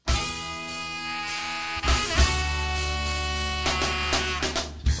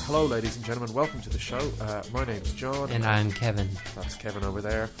Hello, ladies and gentlemen. Welcome to the show. My name's John. And I'm Kevin. That's Kevin over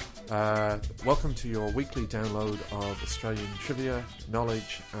there. Welcome to your weekly download of Australian trivia,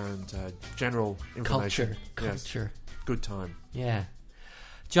 knowledge, and general information. Culture. Yes. Good time. Yeah.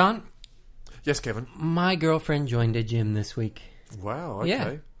 John? Yes, Kevin? My girlfriend joined a gym this week. Wow, okay.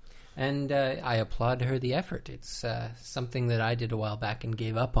 Yeah. And I applaud her the effort. It's something that I did a while back and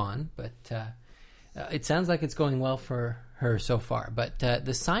gave up on, but it sounds like it's going well for her so far. But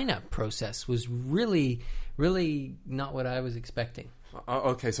the sign-up process was really, really not what I was expecting.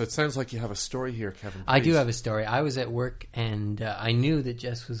 Okay, so it sounds like you have a story here, Kevin. Please. I do have a story. I was at work, and I knew that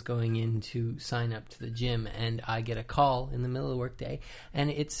Jess was going in to sign up to the gym, and I get a call in the middle of the workday,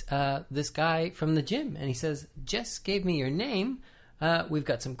 and it's this guy from the gym, and he says, Jess gave me your name. We've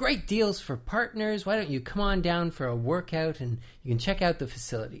got some great deals for partners. Why don't you come on down for a workout, and you can check out the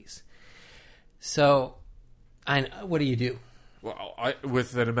facilities. So, what do you do? Well,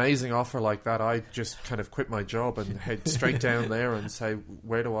 with an amazing offer like that, I just kind of quit my job and head straight down there and say,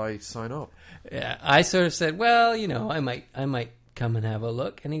 where do I sign up? Yeah, I sort of said, well, I might come and have a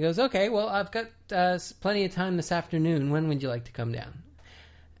look. And he goes, okay, well, I've got plenty of time this afternoon. When would you like to come down?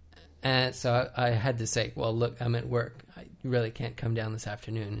 And so I had to say, well, look, I'm at work. I really can't come down this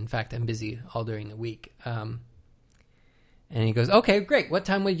afternoon. In fact, I'm busy all during the week. And he goes, okay, great. What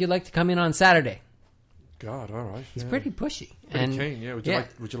time would you like to come in on Saturday? God, all right. He's pretty pushy. Pretty keen, yeah.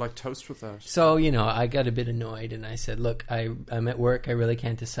 Would you like toast with that? So, I got a bit annoyed, and I said, look, I'm at work. I really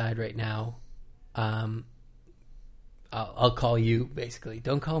can't decide right now. I'll call you, basically.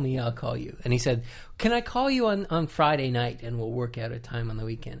 Don't call me, I'll call you. And he said, can I call you on Friday night, and we'll work out a time on the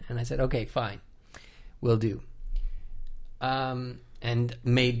weekend? And I said, okay, fine. Will do. And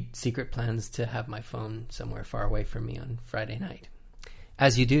made secret plans to have my phone somewhere far away from me on Friday night.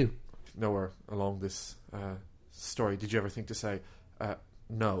 As you do. Nowhere along this story did you ever think to say,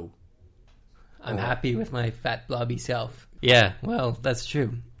 no? I'm happy with my fat blobby self. Yeah, well, that's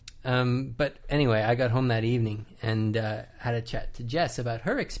true. But anyway, I got home that evening and had a chat to Jess about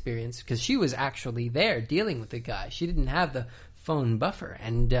her experience, because she was actually there dealing with the guy. She didn't have the phone buffer,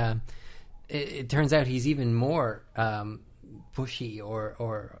 and it turns out he's even more pushy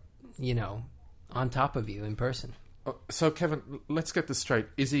or on top of you in person. So, Kevin, let's get this straight.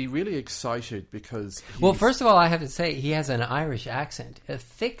 Is he really excited because Well, first of all, I have to say he has an Irish accent, a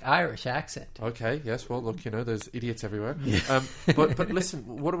thick Irish accent. Okay, yes, well, look, there's idiots everywhere. Yeah. But listen,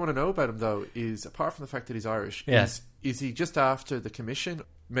 what I want to know about him, though, is, apart from the fact that he's Irish, yes. is he just after the commission?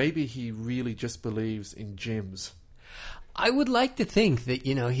 Maybe he really just believes in gyms. I would like to think that,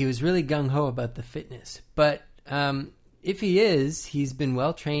 he was really gung-ho about the fitness, but if he is, he's been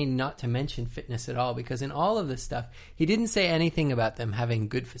well-trained not to mention fitness at all, because in all of this stuff, he didn't say anything about them having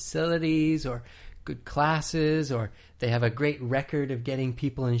good facilities or good classes, or they have a great record of getting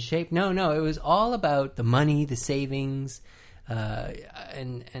people in shape. No, it was all about the money, the savings,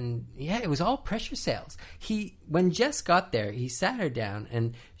 and yeah, it was all pressure sales. When Jess got there, he sat her down,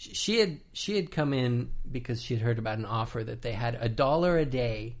 and she had come in because she had heard about an offer that they had $1 a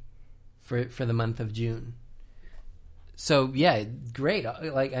day for the month of June. So, yeah, great.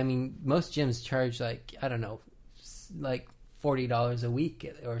 Most gyms charge, like $40 a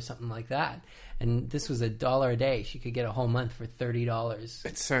week or something like that. And this was $1 a day. She could get a whole month for $30.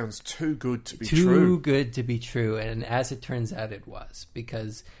 It sounds too good to be true. Too good to be true. And as it turns out, it was.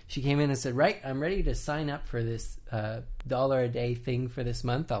 Because she came in and said, right, I'm ready to sign up for this $1 a day thing for this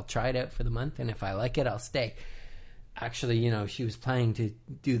month. I'll try it out for the month. And if I like it, I'll stay. Actually, she was planning to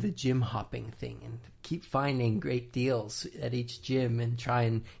do the gym hopping thing and keep finding great deals at each gym and try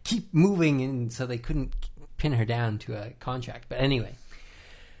and keep moving, and so they couldn't pin her down to a contract. But anyway,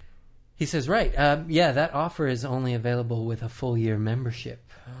 he says, right, that offer is only available with a full year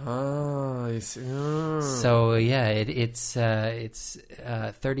membership. Oh, I see. Oh. So, yeah, it's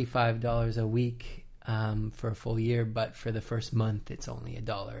 $35 a week for a full year, but for the first month, it's only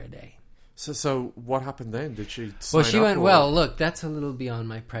 $1 a day. So what happened then? Did she sign Well, she up, went, or? well, look, that's a little beyond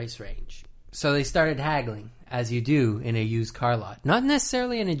my price range. So they started haggling, as you do in a used car lot. Not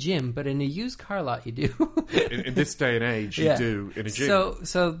necessarily in a gym, but in a used car lot you do. in this day and age, you do in a gym.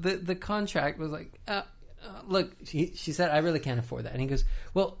 So the contract was like, look, she said, I really can't afford that. And he goes,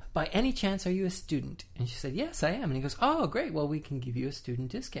 well, by any chance, are you a student? And she said, yes, I am. And he goes, oh, great. Well, we can give you a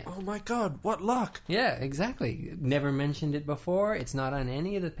student discount. Oh, my God. What luck. Yeah, exactly. Never mentioned it before. It's not on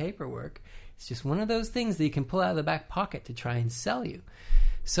any of the paperwork. It's just one of those things that you can pull out of the back pocket to try and sell you.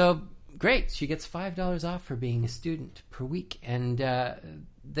 So, great. She gets $5 off for being a student per week. And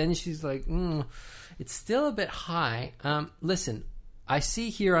then she's like, it's still a bit high. Listen, I see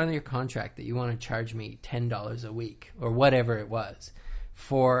here on your contract that you want to charge me $10 a week or whatever it was.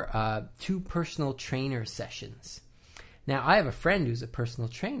 for 2 personal trainer sessions. Now, I have a friend who's a personal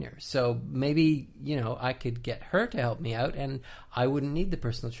trainer, so maybe, I could get her to help me out, and I wouldn't need the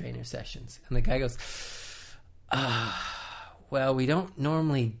personal trainer sessions. And the guy goes, well, we don't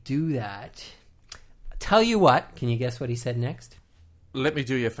normally do that. Tell you what, can you guess what he said next? Let me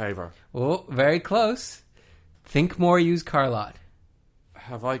do you a favour. Oh, very close. Think more used car lot.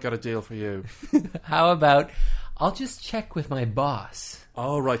 Have I got a deal for you? How about, I'll just check with my boss.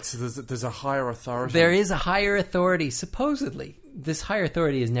 Oh, right. So there's a higher authority. There is a higher authority, supposedly. This higher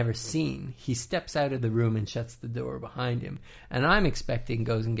authority is never seen. He steps out of the room and shuts the door behind him. And I'm expecting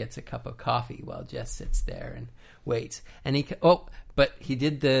goes and gets a cup of coffee while Jess sits there and waits. And he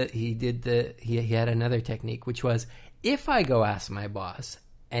had another technique, which was, if I go ask my boss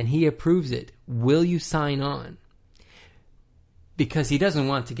and he approves it, will you sign on? Because he doesn't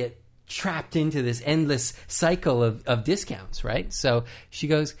want to get trapped into this endless cycle of discounts, right? So she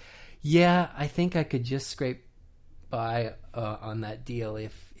goes, yeah, I think I could just scrape by on that deal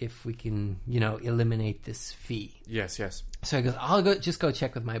if we can, eliminate this fee. Yes. So he goes, I'll go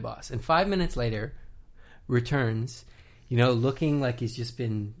check with my boss. And 5 minutes later, returns, looking like he's just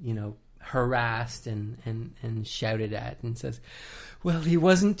been, harassed and shouted at, and says, well, he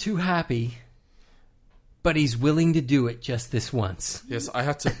wasn't too happy, but he's willing to do it just this once. Yes, I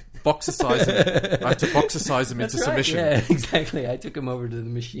had to boxercise him. Into right. submission. Yeah, exactly. I took him over to the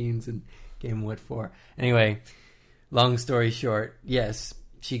machines and gave him what for. Anyway, long story short, yes,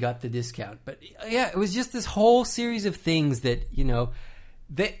 she got the discount. But yeah, it was just this whole series of things that,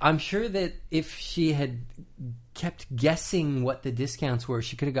 I'm sure that if she had kept guessing what the discounts were,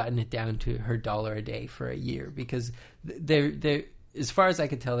 she could have gotten it down to her $1 a day for a year, because there as far as I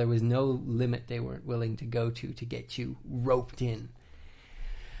could tell, there was no limit they weren't willing to go to get you roped in.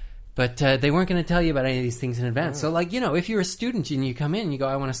 But they weren't going to tell you about any of these things in advance. Yeah. So, if you're a student and you come in and you go,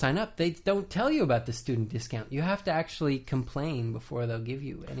 I want to sign up, they don't tell you about the student discount. You have to actually complain before they'll give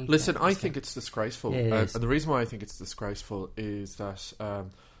you any. Listen, I think it's disgraceful. Yeah, it is. And the reason why I think it's disgraceful is that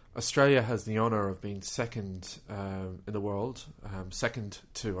Australia has the honour of being second in the world, second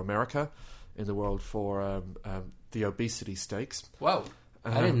to America in the world for the obesity stakes. Whoa.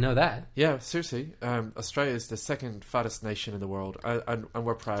 I didn't know that. Yeah, seriously. Australia is the second fattest nation in the world, and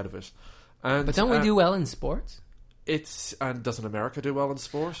we're proud of it. And, but don't we do well in sports? And doesn't America do well in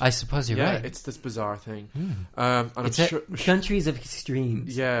sport? I suppose you're yeah, right. it's this bizarre thing. And I'm sure countries of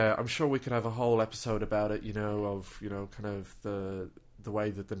extremes. Yeah, I'm sure we could have a whole episode about it. Kind of the way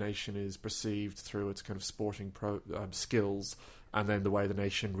that the nation is perceived through its kind of sporting skills, and then the way the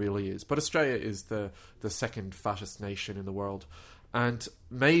nation really is. But Australia is the second fattest nation in the world. And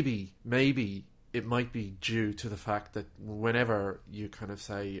maybe it might be due to the fact that whenever you kind of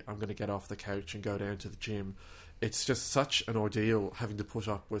say, I'm going to get off the couch and go down to the gym, it's just such an ordeal having to put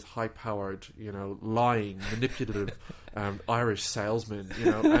up with high-powered, lying, manipulative Irish salesmen,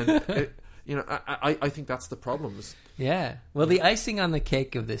 and I think that's the problem. Yeah. Well, the icing on the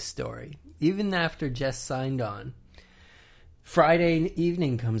cake of this story, even after Jess signed on, Friday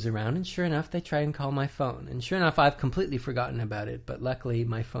evening comes around, and sure enough, they try and call my phone. And sure enough, I've completely forgotten about it, but luckily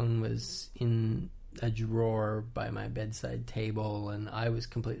my phone was in a drawer by my bedside table, and I was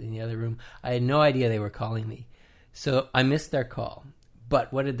completely in the other room. I had no idea they were calling me. So I missed their call.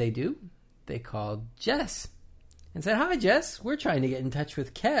 But what did they do? They called Jess and said, hi, Jess, we're trying to get in touch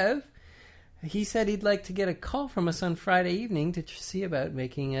with Kev. He said he'd like to get a call from us on Friday evening to see about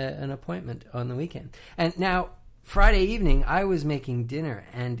making an appointment on the weekend. And now, Friday evening, I was making dinner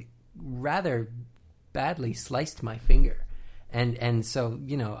and rather badly sliced my finger. And so,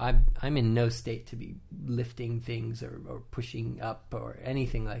 I'm in no state to be lifting things or pushing up or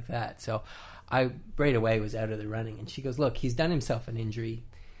anything like that. So I right away was out of the running. And she goes, look, he's done himself an injury.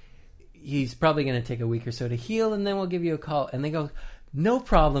 He's probably going to take a week or so to heal, and then we'll give you a call. And they go, no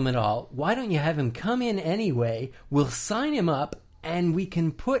problem at all. Why don't you have him come in anyway? We'll sign him up, and we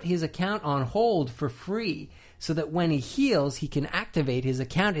can put his account on hold for free, so that when he heals, he can activate his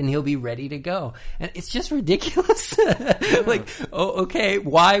account and he'll be ready to go. And it's just ridiculous. Like, oh, okay,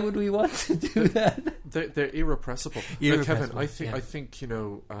 why would we want to do that? They're irrepressible. Kevin, I think I think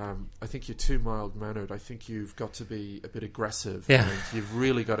you're too mild-mannered. I think you've got to be a bit aggressive. Yeah. And you've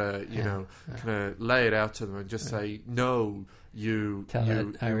really got to, kind of lay it out to them and just say, no, you... Tell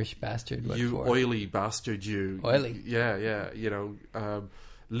that Irish bastard what you for. Oily bastard, you. Oily. Yeah,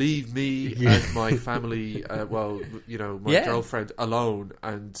 leave me and my family, my girlfriend alone,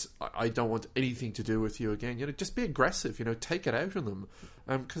 and I don't want anything to do with you again. Just be aggressive. Take it out on them,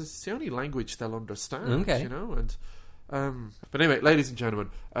 because it's the only language they'll understand. Okay. But anyway, ladies and gentlemen,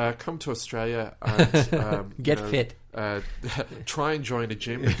 come to Australia and get fit. try and join a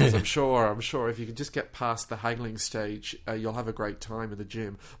gym, because I'm sure if you can just get past the haggling stage, you'll have a great time in the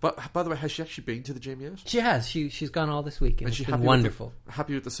gym. But by the way, has she actually been to the gym yet? She has. She's gone all this week, and it's been happy wonderful.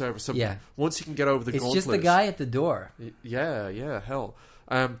 Happy with the service. So yeah. Once you can get over the gauntlet, it's just the guy at the door. Yeah, hell.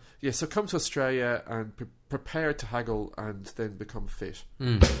 So come to Australia and prepare to haggle and then become fit.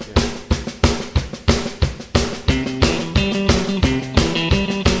 Mm. Yeah.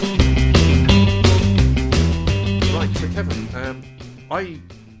 So Kevin,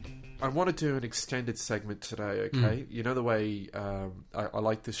 I want to do an extended segment today, okay? You know the way I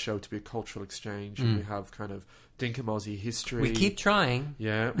like this show to be a cultural exchange, and we have kind of Dinkum Aussie history. We keep trying.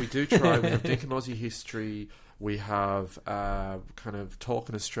 Yeah, we do try. We have Dinkum Aussie history, we have kind of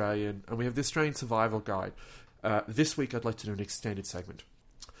Talking Australian, and we have the Australian Survival Guide. This week I'd like to do an extended segment.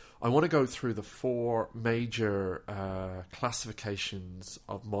 I want to go through the 4 major classifications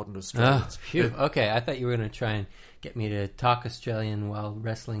of modern Australians. Okay, I thought you were going to try and get me to talk Australian while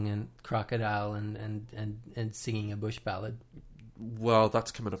wrestling a crocodile and singing a bush ballad. Well,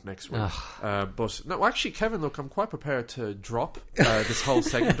 that's coming up next week. But no, actually, Kevin, look, I'm quite prepared to drop this whole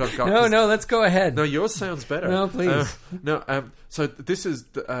segment I've got. No, let's go ahead. No, yours sounds better. No, please. So this is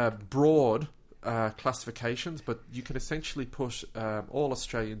the, broad classifications, but you can essentially put all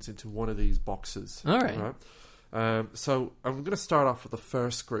Australians into one of these boxes. All right. So I'm going to start off with the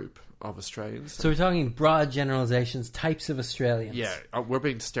first group of Australians. So we're talking broad generalizations, types of Australians. Yeah, we're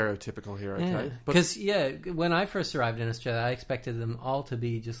being stereotypical here, okay? Because, when I first arrived in Australia, I expected them all to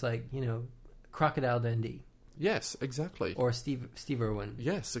be just like, Crocodile Dundee. Yes, exactly. Or Steve Irwin.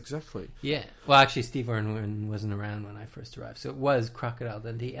 Yes, exactly. Yeah. Well, actually, Steve Irwin wasn't around when I first arrived, so it was Crocodile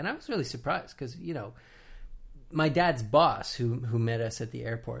Dundee. And I was really surprised because, my dad's boss, who met us at the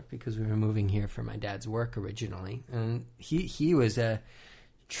airport because we were moving here for my dad's work originally, and he was a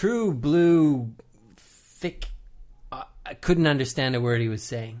true blue, thick. I couldn't understand a word he was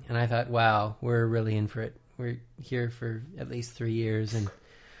saying, and I thought, wow, we're really in for it. We're here for at least 3 years, and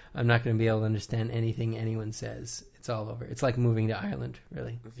I'm not going to be able to understand anything anyone says. It's all over. It's like moving to Ireland,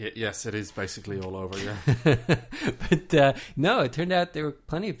 really. Yes, it is basically all over, yeah. But no, it turned out there were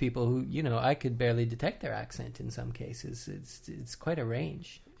plenty of people who, I could barely detect their accent in some cases. It's quite a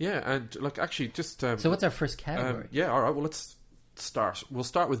range. Yeah, and look, actually, just... so what's our first category? All right, well, let's start. We'll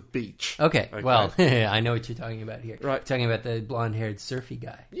start with beach. Okay. Well, I know what you're talking about here. Right. You're talking about the blonde-haired surfy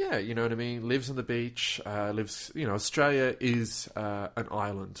guy. Yeah, you know what I mean? Lives on the beach, Australia is an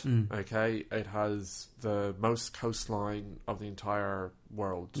island, okay? It has the most coastline of the entire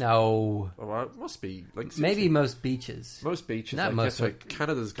world. No. Well, it must be. Maybe most beaches. Most beaches. Not most.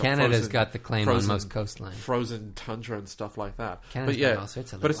 Canada's got the claim on most coastline. Frozen tundra and stuff like that. Canada's got all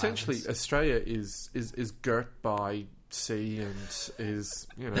sorts of but essentially, islands. Australia is girt by sea and is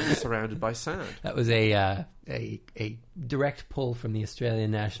surrounded by sand. That was a direct pull from the Australian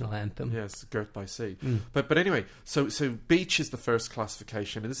national anthem. Yes, girt by sea. But anyway, so beach is the first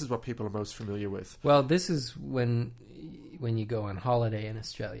classification, and this is what people are most familiar with. Well, this is when you go on holiday in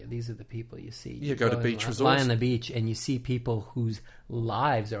Australia. These are the people you see. You go to beach resorts, lie on the beach, and you see people whose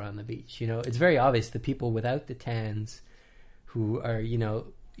lives are on the beach. It's very obvious the people without the tans, who are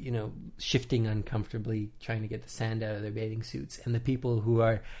shifting uncomfortably, trying to get the sand out of their bathing suits, and the people who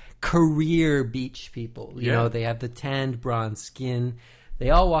are career beach people. They have the tanned, bronze skin. They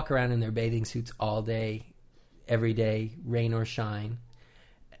all walk around in their bathing suits all day, every day, rain or shine.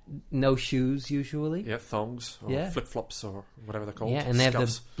 No shoes, usually. Yeah, thongs or flip-flops or whatever they're called. Yeah, and they have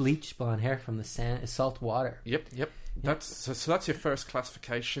the bleached blonde hair from the salt water. Yep. That's your first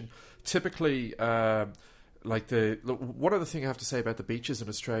classification. Typically... one other thing I have to say about the beaches in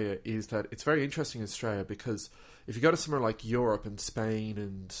Australia is that it's very interesting in Australia because if you go to somewhere like Europe and Spain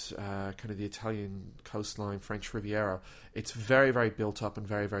and kind of the Italian coastline, French Riviera, it's very, very built up and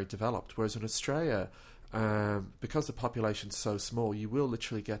very, very developed. Whereas in Australia, because the population's so small, you will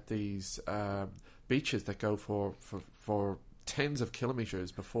literally get these beaches that go for tens of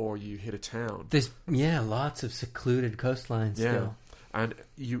kilometres before you hit a town. There's lots of secluded coastlines still. And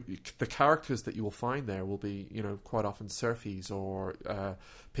the characters that you will find there will be, quite often surfies or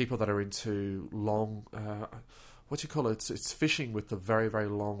people that are into long, what do you call it? It's fishing with the very, very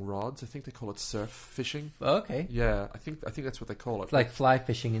long rods. I think they call it surf fishing. Okay. Yeah, I think that's what they call it. It's like fly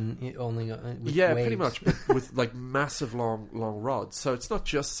fishing only with waves. Pretty much, but with like massive long rods. So it's not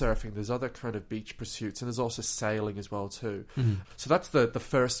just surfing. There's other kind of beach pursuits, and there's also sailing as well too. Mm-hmm. So that's the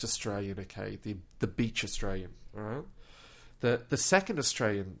first Australian, okay, the beach Australian. All right. The second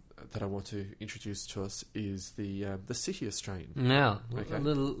Australian that I want to introduce to us is the city Australian. No, okay. A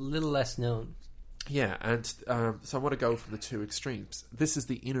little less known. Yeah, and so I want to go from the two extremes. This is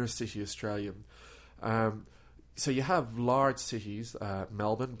the inner city Australian. So you have large cities,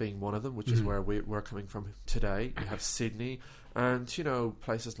 Melbourne being one of them, which is where we're coming from today. You have Sydney, and you know,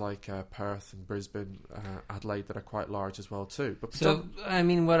 places like Perth and Brisbane, Adelaide, that are quite large as well too. But so, I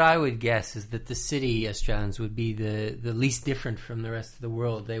mean, what I would guess is that the city Australians would be the least different from the rest of the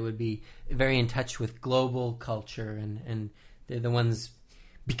world. They would be very in touch with global culture, and they're the ones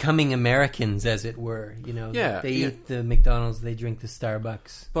becoming Americans, as it were. You know, they eat the McDonald's, they drink the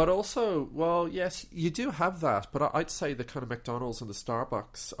Starbucks. But also, well, yes, you do have that. But I'd say the kind of McDonald's and the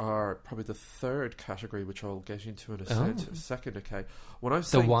Starbucks are probably the third category, which I'll get into in a second. Okay, when I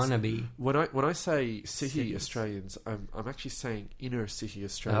say wannabe, when I say city Australians, I'm actually saying inner city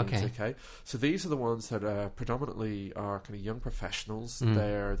Australians. Okay, so these are the ones that predominantly are kind of young professionals.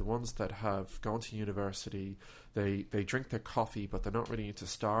 They're the ones that have gone to university. They drink their coffee, but they're not really into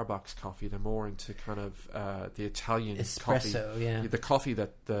Starbucks coffee. They're more into kind of the Italian espresso, coffee. The coffee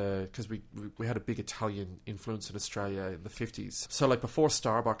that because we had a big Italian influence in Australia in the 50s. So like before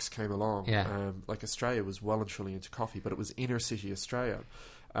Starbucks came along, like Australia was well and truly into coffee, but it was inner city Australia.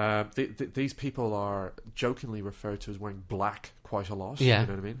 These people are jokingly referred to as wearing black quite a lot. You know what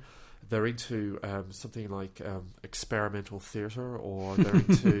I mean? They're into something like experimental theatre, or they're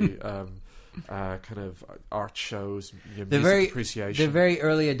into kind of art shows, music appreciation. They're very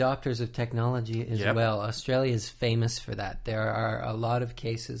early adopters of technology as well. Australia is famous for that. There are a lot of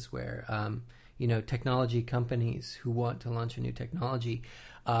cases where technology companies who want to launch a new technology,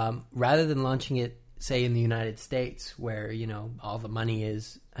 rather than launching it, say, in the United States, where all the money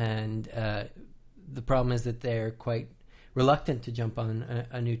is, and the problem is that they're quite reluctant to jump on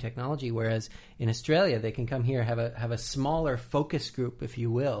a new technology, whereas in Australia they can come here, have a smaller focus group, if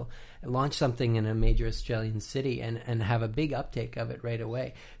you will, launch something in a major Australian city and have a big uptake of it right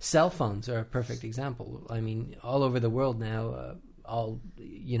away. Cell phones are a perfect example. I mean, all over the world now, all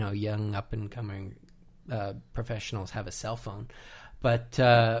young up and coming professionals have a cell phone, but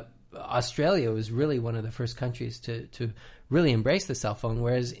Australia was really one of the first countries to really embrace the cell phone,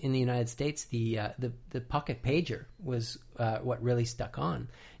 whereas in the United States, the pocket pager was what really stuck on.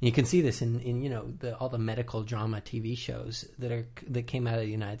 And you can see this in all the medical drama TV shows that came out of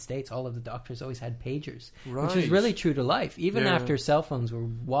the United States. All of the doctors always had pagers, which is really true to life. Even after cell phones were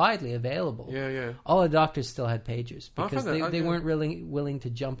widely available, all the doctors still had pagers because they weren't really willing to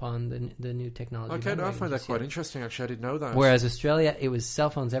jump on the new technology. Okay, I find that quite interesting. Actually, I didn't know that. Whereas Australia, it was cell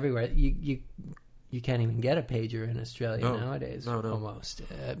phones everywhere. You can't even get a pager in Australia nowadays. No. Almost.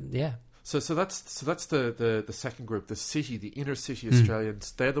 So that's the second group, the inner city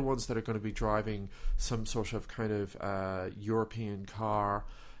Australians. They're the ones that are going to be driving some sort of kind of European car.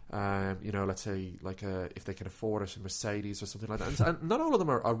 Let's say like if they can afford it, a Mercedes or something like that. And not all of them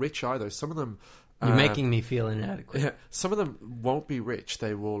are rich either. Some of them. You're making me feel inadequate. Yeah, some of them won't be rich.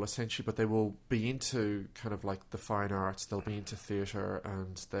 They will but they will be into kind of like the fine arts. They'll be into theatre,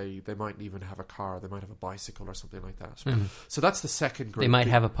 and they might even have a car. They might have a bicycle or something like that. So that's the second group. They might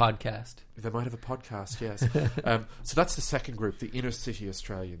have a podcast. They might have a podcast, yes. So that's the second group, the inner city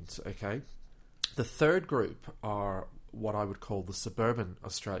Australians. Okay, the third group are what I would call the suburban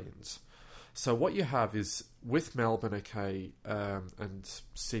Australians. So what you have is with Melbourne, and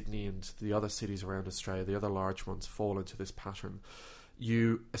Sydney and the other cities around Australia, the other large ones fall into this pattern.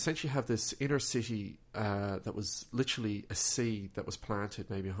 You essentially have this inner city that was literally a seed that was planted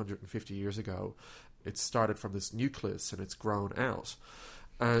maybe 150 years ago. It started from this nucleus and it's grown out.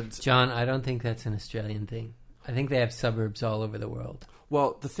 And John, I don't think that's an Australian thing. I think they have suburbs all over the world.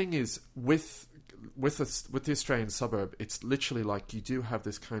 Well, the thing is, with the Australian suburb, it's literally like you do have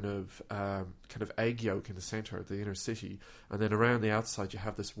this kind of egg yolk in the centre, the inner city, and then around the outside you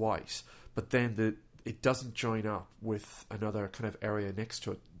have this white, but then it doesn't join up with another kind of area next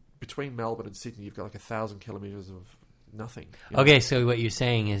to it. Between Melbourne and Sydney, you've got like 1,000 kilometres of nothing. Okay, so what you're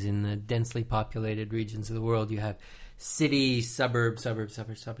saying is in the densely populated regions of the world, you have city, suburb,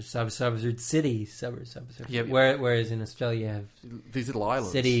 city, suburb. Yeah, whereas in Australia, you have these little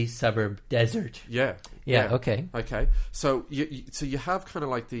islands. City, suburb, desert. Yeah. Okay. So you have kind of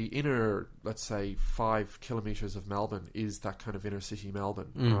like the inner, let's say, 5 kilometres of Melbourne is that kind of inner city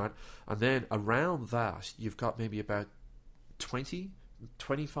Melbourne, right? And then around that, you've got maybe about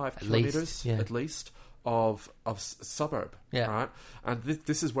 25 kilometres at least of suburb, right? And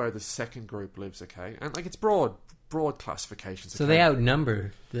this is where the second group lives, okay? And like it's broad classifications. So they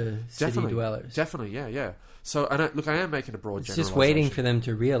outnumber the city dwellers. Definitely, yeah. So, I am making a broad generalization. It's just waiting for them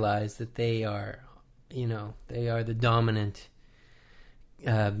to realize that they are the dominant,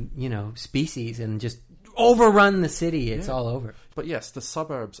 species, and just overrun the city. It's all over. But yes, the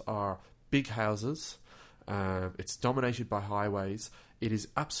suburbs are big houses. It's dominated by highways. It is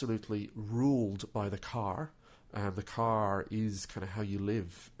absolutely ruled by the car. the car is kind of how you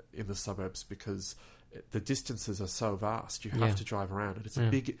live in the suburbs, because the distances are so vast. You have to drive around, and it's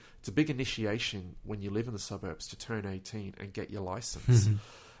a big initiation when you live in the suburbs to turn 18 and get your license.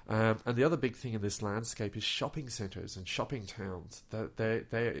 And the other big thing in this landscape is shopping centres and shopping towns.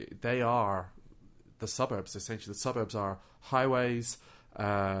 They are the suburbs, essentially. The suburbs are highways,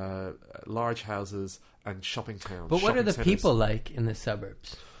 large houses, and shopping towns. But what are the people like in the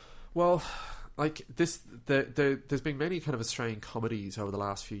suburbs? Well, like this, there's been many kind of Australian comedies over the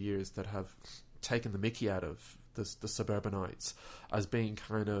last few years that have taken the mickey out of the suburbanites as being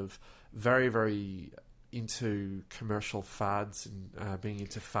kind of very, very into commercial fads and being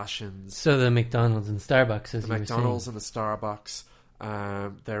into fashions. So the McDonald's and Starbucks, as you were saying. The McDonald's and the Starbucks.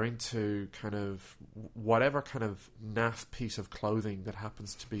 They're into kind of whatever kind of naff piece of clothing that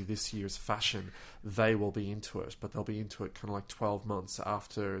happens to be this year's fashion. They will be into it, but they'll be into it kind of like 12 months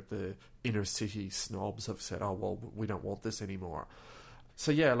after the inner city snobs have said, "Oh well, we don't want this anymore."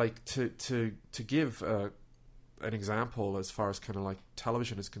 So yeah, like to give an example as far as kind of like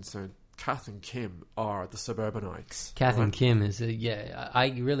television is concerned, Kath and Kim are the suburbanites. Kath and Kim is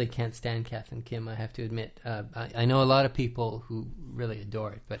I really can't stand Kath and Kim, I have to admit. I know a lot of people who really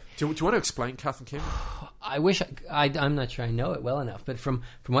adore it, but do you want to explain Kath and Kim? I wish I'm not sure I know it well enough, but from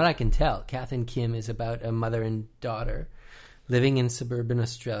what I can tell, Kath and Kim is about a mother and daughter living in suburban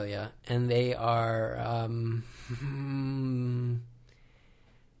Australia, and they are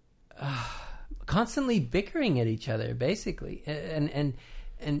constantly bickering at each other, basically, and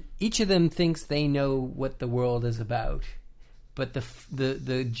each of them thinks they know what the world is about. But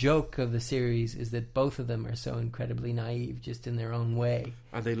the joke of the series is that both of them are so incredibly naive, just in their own way.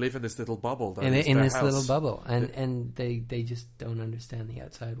 And they live in this little bubble. In this little bubble. And they just don't understand the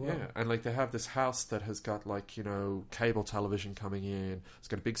outside world. Yeah, and like they have this house that has got like, you know, cable television coming in. It's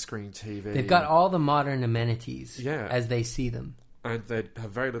got a big screen TV. They've got all the modern amenities as they see them. And they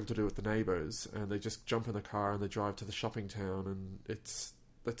have very little to do with the neighbours. And they just jump in the car and they drive to the shopping town. And it's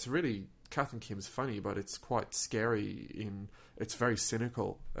really... Kath and Kim's funny, but it's quite scary. It's very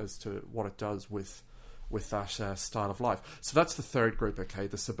cynical as to what it does with that style of life. So that's the third group, okay,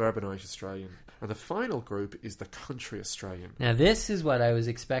 the suburbanite Australian. And the final group is the country Australian. Now this is what I was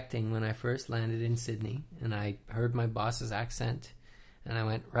expecting when I first landed in Sydney, and I heard my boss's accent, and I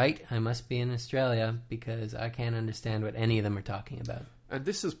went, right, I must be in Australia, because I can't understand what any of them are talking about. And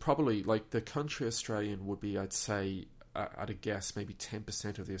this is probably, like, the country Australian would be, I'd say... at a guess, maybe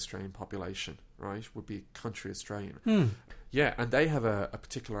 10% of the Australian population, right, would be country Australian. Yeah, and they have a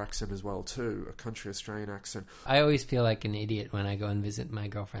particular accent as well, too, a country Australian accent. I always feel like an idiot when I go and visit my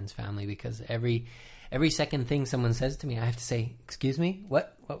girlfriend's family, because every second thing someone says to me, I have to say, excuse me,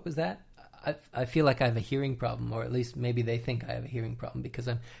 what was that? I feel like I have a hearing problem, or at least maybe they think I have a hearing problem, because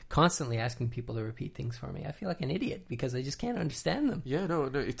I'm constantly asking people to repeat things for me. I feel like an idiot because I just can't understand them. Yeah, no,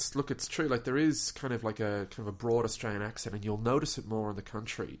 it's true. Like there is kind of a broad Australian accent, and you'll notice it more in the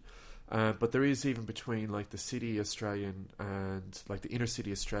country. But there is, even between like the city Australian and like the inner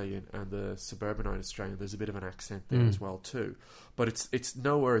city Australian and the suburbanite Australian, there's a bit of an accent there as well too. But it's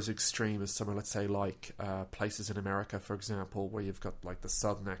nowhere as extreme as somewhere, let's say, like places in America, for example, where you've got like the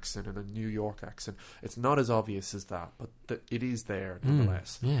southern accent and the New York accent. It's not as obvious as that, but it is there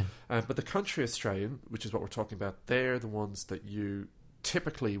nonetheless. Yeah. But the country Australian, which is what we're talking about, they're the ones that you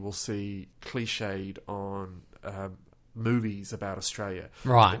typically will see cliched on movies about Australia,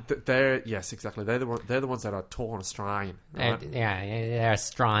 right? Yes, exactly. They're the ones that are torn Australian. Right? They're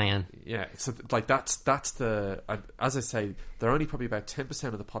Australian. Yeah, so like that's the as I say, they're only probably about 10%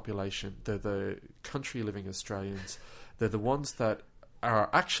 of the population. They're the country living Australians. They're the ones that are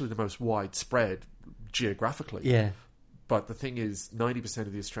actually the most widespread geographically. Yeah. But the thing is, 90%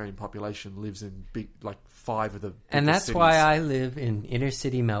 of the Australian population lives in big, like 5 of the biggest and that's cities. why I live in inner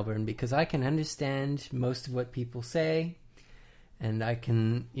city Melbourne, because I can understand most of what people say, and I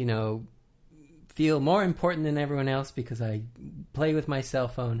can, feel more important than everyone else because I play with my cell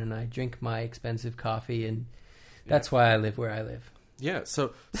phone and I drink my expensive coffee, and that's why I live where I live. Yeah,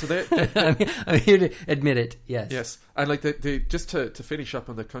 so they're I'm here to admit it. Yes, and like they just to finish up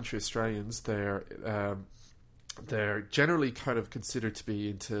on the country Australians, they're generally kind of considered to be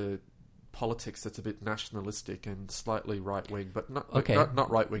into politics that's a bit nationalistic and slightly right wing, but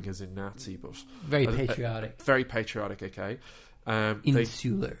not right wing as in Nazi, but very patriotic. Very patriotic. Okay,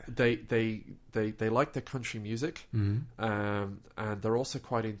 insular. They like their country music, and they're also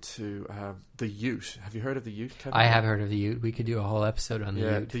quite into the Ute. Have you heard of the Ute, Kevin? I have heard of the Ute. We could do a whole episode on the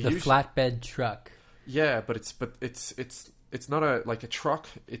Ute. The flatbed truck. Yeah, but it's not a truck.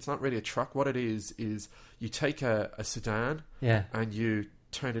 It's not really a truck. What it is you take a sedan, and you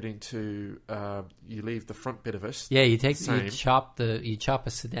turn it into you leave the front bit of it. Yeah, you chop a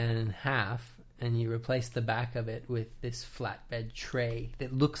sedan in half, and you replace the back of it with this flatbed tray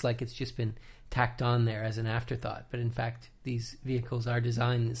that looks like it's just been tacked on there as an afterthought, but in fact these vehicles are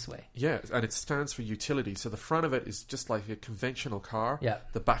designed this way. Yeah, and it stands for utility. So the front of it is just like a conventional car. Yeah.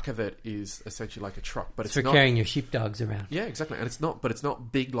 The back of it is essentially like a truck, but it's for not carrying your sheepdogs around. Yeah, exactly. And it's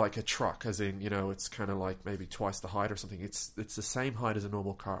not big like a truck, as in, it's kind of like maybe twice the height or something. It's the same height as a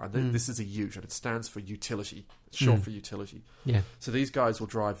normal car, and this is a ute, and it stands for utility. It's short for utility. Yeah. So these guys will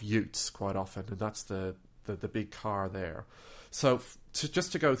drive utes quite often, and that's the big car there. So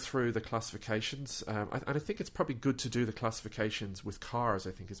just to go through the classifications, and I think it's probably good to do the classifications with cars.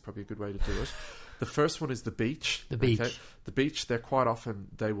 I think it's probably a good way to do it. The first one is the beach. The beach. Okay? The beach, quite often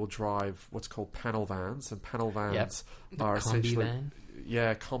they will drive what's called panel vans, and panel vans are essentially... van?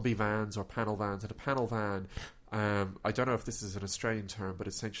 Yeah, combi vans or panel vans. And a panel van, I don't know if this is an Australian term, but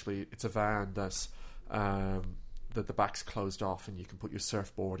essentially it's a van that's... that the back's closed off and you can put your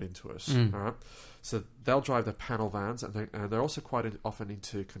surfboard into it. All right, so they'll drive the panel vans, and they're also quite often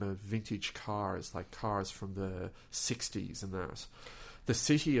into kind of vintage cars, like cars from the 60s and that. The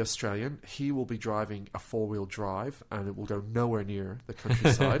city Australian, he will be driving a 4-wheel drive, and it will go nowhere near the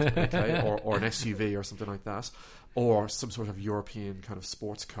countryside, okay, or an SUV or something like that, or some sort of European kind of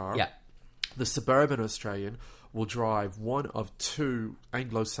sports car. Yeah. The suburban Australian will drive one of two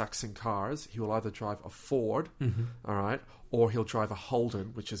Anglo-Saxon cars. He will either drive a Ford, all right, or he'll drive a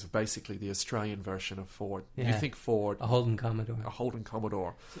Holden, which is basically the Australian version of Ford. Yeah. You think Ford... A Holden Commodore. A Holden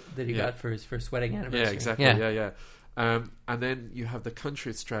Commodore. That he got for his first wedding anniversary. Yeah, exactly. Yeah. And then you have the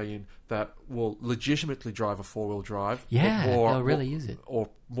country Australian that will legitimately drive a 4-wheel drive. Yeah, they'll really use it. Or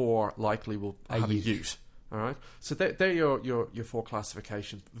more likely will have a ute. All right, so they're your 4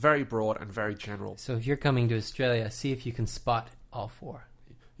 classifications. Very broad and very general. So if you're coming to Australia, see if you can spot all 4.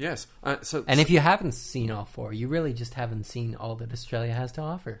 Yes. If you haven't seen all 4, you really just haven't seen all that Australia has to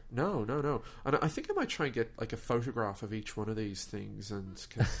offer. No. And I think I might try and get like a photograph of each one of these things, and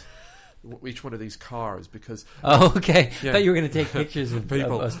each one of these cars, because... Oh, okay. Yeah. I thought you were going to take pictures of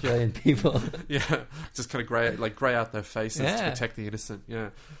people. Of Australian people. Yeah, just kind of grey out their faces to protect the innocent. Yeah,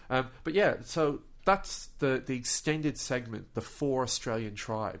 but yeah, so... That's the extended segment, the 4 Australian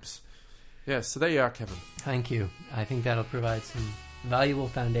tribes. Yeah, so there you are, Kevin. Thank you. I think that'll provide some valuable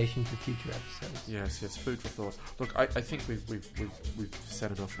foundation for future episodes. Yes, food for thought. Look, I think we've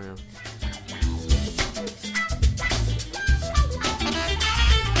said enough now.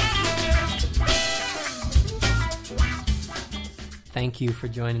 Thank you for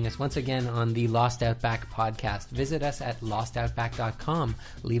joining us once again on the Lost Outback podcast. Visit us at lostoutback.com.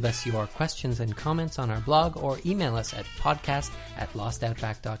 Leave us your questions and comments on our blog, or email us at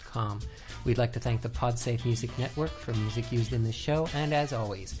podcast@lostoutback.com. We'd like to thank the PodSafe Music Network for music used in this show, and as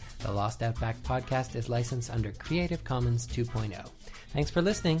always, the Lost Outback podcast is licensed under Creative Commons 2.0. Thanks for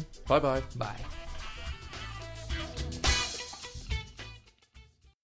listening. Bye-bye. Bye.